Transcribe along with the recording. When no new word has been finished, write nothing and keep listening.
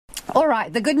All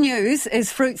right, the good news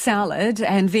is fruit salad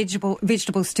and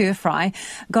vegetable stir-fry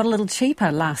got a little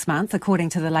cheaper last month, according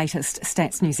to the latest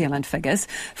Stats New Zealand figures.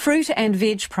 Fruit and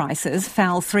veg prices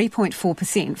fell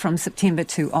 3.4% from September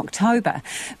to October,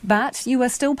 but you are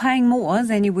still paying more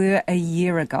than you were a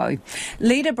year ago.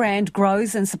 Leader Brand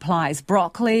grows and supplies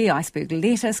broccoli, iceberg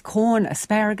lettuce, corn,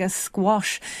 asparagus,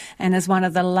 squash, and is one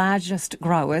of the largest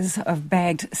growers of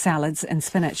bagged salads and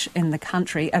spinach in the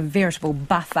country, a veritable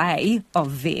buffet of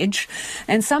veg.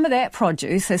 And some of that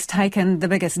produce has taken the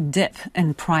biggest dip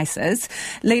in prices.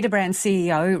 Leader Brand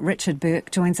CEO Richard Burke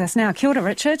joins us now. Kia ora,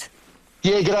 Richard.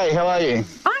 Yeah, g'day, how are you?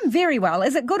 I'm very well.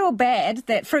 Is it good or bad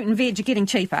that fruit and veg are getting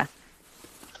cheaper?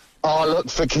 Oh, look,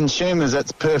 for consumers,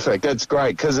 it's perfect. It's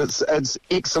great because it's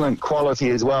excellent quality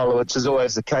as well, which is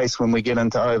always the case when we get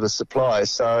into oversupply.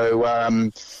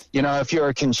 So, if you're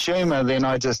a consumer, then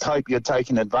I just hope you're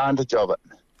taking advantage of it.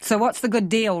 So what's the good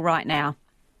deal right now?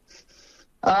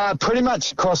 Pretty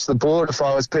much across the board, if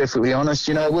I was perfectly honest.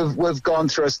 We've gone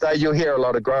through a stage. You'll hear a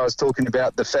lot of growers talking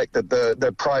about the fact that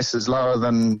the price is lower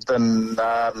than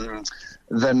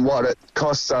what it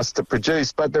costs us to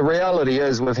produce. But the reality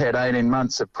is we've had 18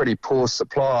 months of pretty poor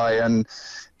supply, and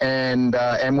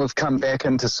we've come back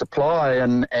into supply,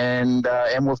 and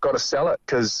we've got to sell it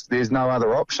because there's no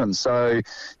other option. So,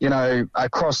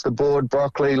 across the board,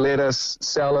 broccoli, lettuce,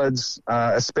 salads,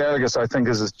 asparagus, I think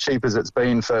is as cheap as it's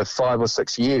been for 5 or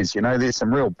 6 years. There's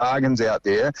some real bargains out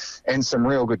there and some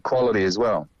real good quality as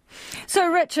well. So,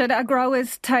 Richard, are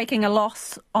growers taking a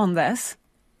loss on this?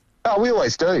 Oh, we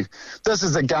always do. This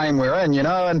is the game we're in,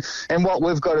 and what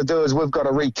we've got to do is we've got to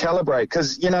recalibrate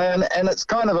because, and it's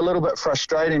kind of a little bit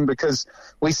frustrating because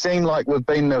we seem like we've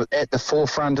been at the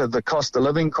forefront of the cost of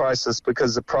living crisis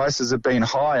because the prices have been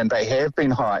high, and they have been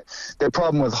high. The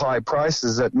problem with high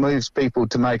prices, it moves people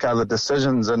to make other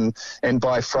decisions and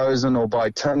buy frozen or buy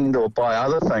tinned or buy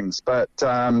other things. But,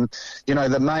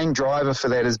 the main driver for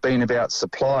that has been about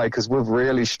supply because we've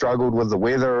really struggled with the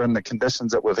weather and the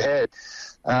conditions that we've had.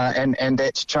 And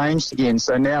that's changed again.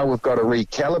 So now we've got to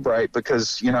recalibrate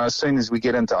because, as soon as we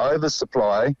get into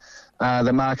oversupply,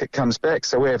 the market comes back.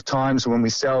 So we have times when we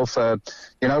sell for,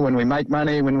 when we make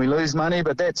money, when we lose money,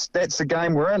 but that's the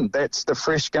game we're in. That's the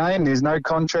fresh game. There's no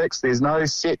contracts. There's no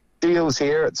set deals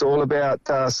here. It's all about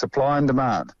supply and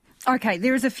demand. OK,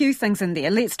 there is a few things in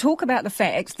there. Let's talk about the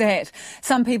fact that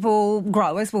some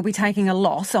growers will be taking a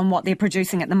loss on what they're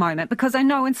producing at the moment, because I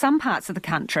know in some parts of the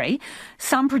country,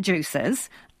 some producers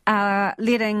are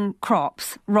letting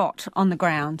crops rot on the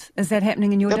ground. Is that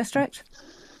happening in your district?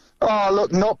 Oh,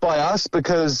 look, not by us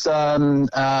because,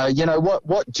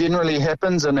 what generally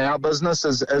happens in our business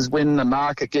is when the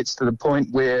market gets to the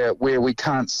point where we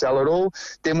can't sell it all,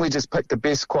 then we just pick the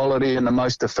best quality in the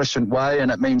most efficient way, and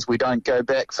it means we don't go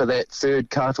back for that third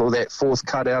cut or that fourth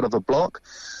cut out of a block.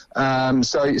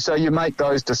 So you make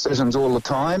those decisions all the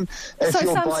time. So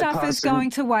some stuff is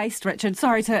going to waste, Richard.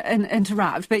 Sorry to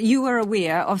interrupt, but you are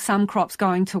aware of some crops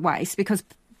going to waste because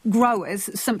growers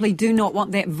simply do not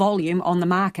want that volume on the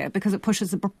market because it pushes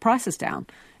the prices down,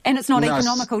 and it's not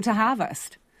economical to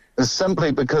harvest.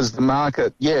 Simply because the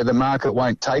market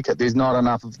won't take it. There's not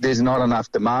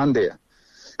enough demand there.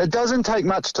 It doesn't take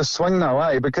much to swing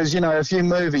though, because if you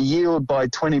move a yield by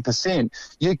 20%,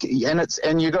 you've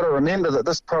got to remember that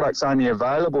this product's only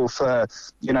available for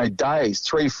days,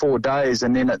 3-4 days,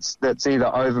 and then it's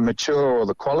either over mature or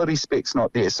the quality spec's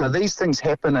not there. So these things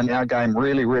happen in our game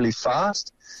really, really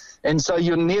fast. And so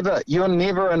you're never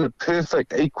in a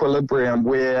perfect equilibrium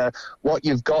where what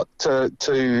you've got to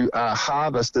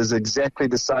harvest is exactly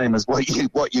the same as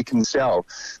what you can sell.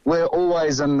 We're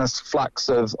always in this flux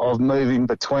of moving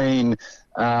between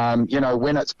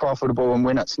when it's profitable and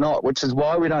when it's not, which is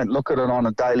why we don't look at it on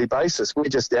a daily basis. We're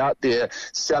just out there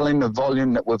selling the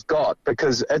volume that we've got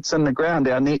because it's in the ground.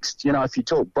 Our next, if you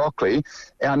talk broccoli,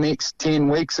 our next 10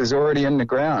 weeks is already in the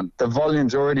ground. The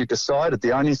volume's already decided.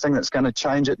 The only thing that's going to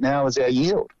change it now is our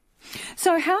yield.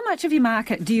 So how much of your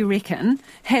market do you reckon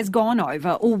has gone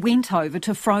over or went over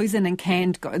to frozen and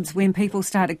canned goods when people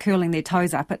started curling their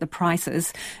toes up at the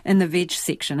prices in the veg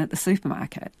section at the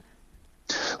supermarket?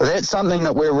 Well, that's something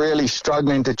that we're really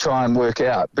struggling to try and work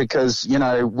out because,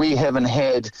 we haven't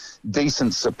had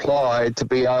decent supply to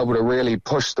be able to really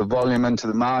push the volume into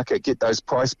the market, get those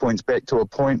price points back to a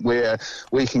point where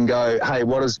we can go, hey,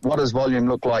 what does volume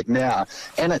look like now?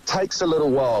 And it takes a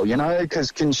little while, because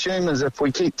consumers, if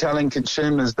we keep telling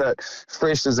consumers that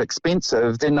fresh is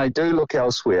expensive, then they do look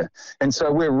elsewhere. And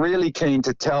so we're really keen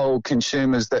to tell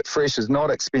consumers that fresh is not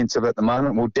expensive at the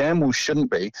moment. Well, damn well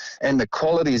shouldn't be. And the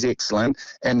quality is excellent.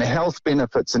 the health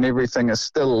benefits and everything are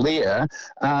still there,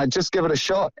 just give it a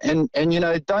shot. And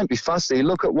don't be fussy.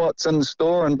 Look at what's in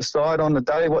store and decide on the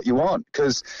day what you want,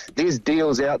 because there's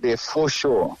deals out there for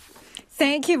sure.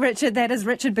 Thank you, Richard. That is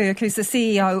Richard Burke, who's the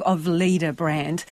CEO of Leader Brand.